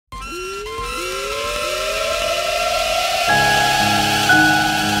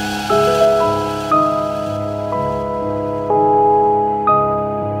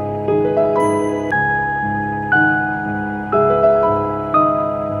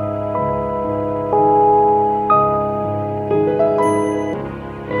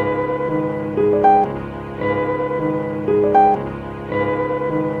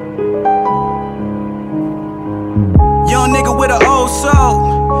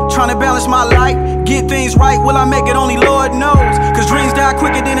Trying to balance my life, get things right. Will I make it? Only Lord knows. Cause dreams die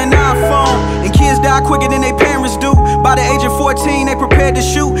quicker than an iPhone, and kids die quicker than their parents do. By the age of 14, they prepared to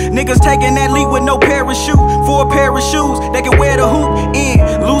shoot. Niggas taking that leap with no parachute. For a pair of shoes, they can wear the hoop in.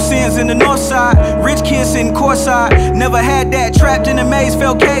 Loose ends in the north side, rich kids sitting courtside. Never had that, trapped in a maze,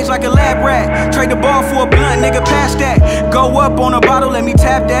 felt caged like a lab rat. Trade the ball for a blunt, nigga, pass that. Go up on a bottle, let me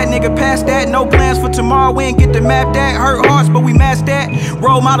tap that. Nigga, pass that. No plans for tomorrow, we ain't get to map that. Hurt hearts, but we match that.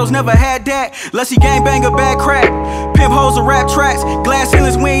 Role models never had that. Let's see gangbang a bad crack. Pimp hoes or rap tracks. Glass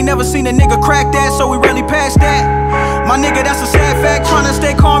ceilings, we ain't never seen a nigga crack that, so we really passed that. My nigga, that's a sad fact. Trying to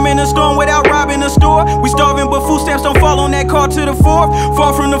stay calm in the storm without robbing the store. We starving, but food stamps don't fall on that car to the fourth.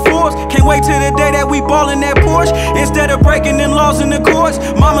 Far from the force, can't wait till the day that we ballin' that Porsche. Instead of breaking them laws in the courts,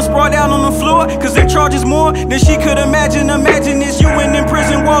 mama sprawled out on the floor, cause them charges more than she could imagine. Imagine it's you in them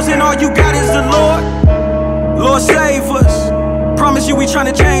prison walls and all you got is the Lord. Lord save us. Promise you we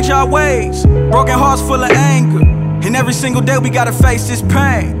tryna change our ways. Broken hearts full of anger, and every single day we gotta face this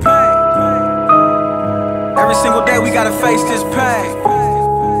pain. Every single day we gotta face this pain.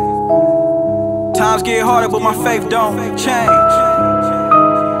 Times get harder but my faith don't change.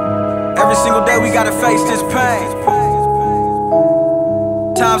 Every single day we gotta face this pain.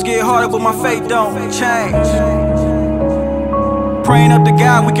 Times get harder but my faith don't change. Praying up to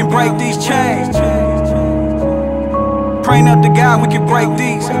God we can break these chains. Praying up to God we can break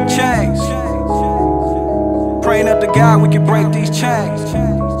these chains. Praying up to God we can break these chains.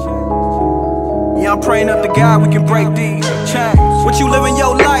 Yeah, I'm praying up to God we can break these chains. What you living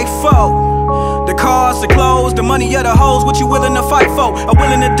your life for? The cars, the clothes, the money, yeah, the hoes. What you willing to fight for, or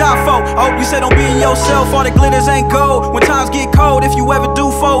willing to die for? I hope you say don't be in yourself. All the glitters ain't gold. When times get cold, if you ever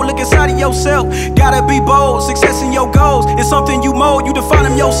do fold, look inside of yourself. Gotta be bold, success in your goals. It's something you mold, you define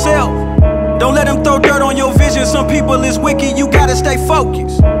them yourself. Don't let them throw dirt on your vision. Some people is wicked, you gotta stay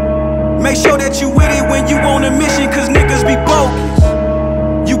focused. Make sure that you with it when you on a mission, cause niggas be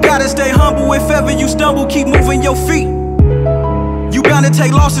bogus. You gotta stay humble, if ever you stumble, keep moving your feet. You bound to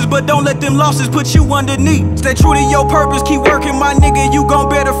take losses, but don't let them losses put you underneath. Stay true to your purpose, keep working, my nigga, you gon'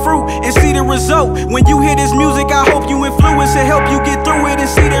 bear the fruit and see the result. When you hear this music, I hope you influence and help you get through it and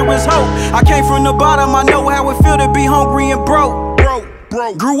see there is hope. I came from the bottom, I know how it feel to be hungry and broke.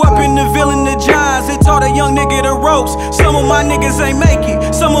 Grew up in the villain, the giants, it taught a young nigga the ropes. Some of my niggas ain't make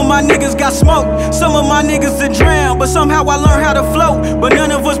it, some of my niggas got smoked. Some of my niggas to drown, but somehow I learned how to float. But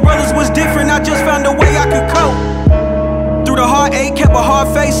none of us brothers was different, I just found a way I could cope. Through the heartache, kept a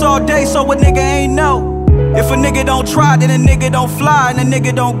hard face all day, so a nigga ain't know. If a nigga don't try, then a nigga don't fly, and a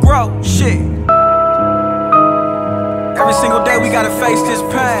nigga don't grow. Shit. Every single day we gotta face this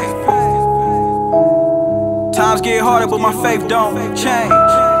pain. Times get harder, but my faith don't change.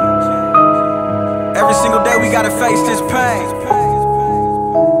 Every single day we gotta face this pain.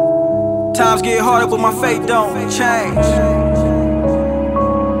 Times get harder, but my faith don't change.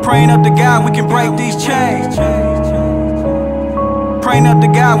 Praying up to God we can break these chains. Praying up to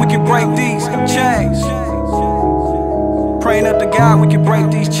God we can break these chains. Praying up to God we can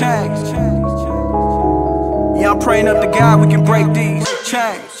break these chains. Yeah, I'm praying up to God we can break these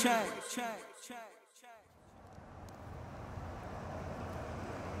chains.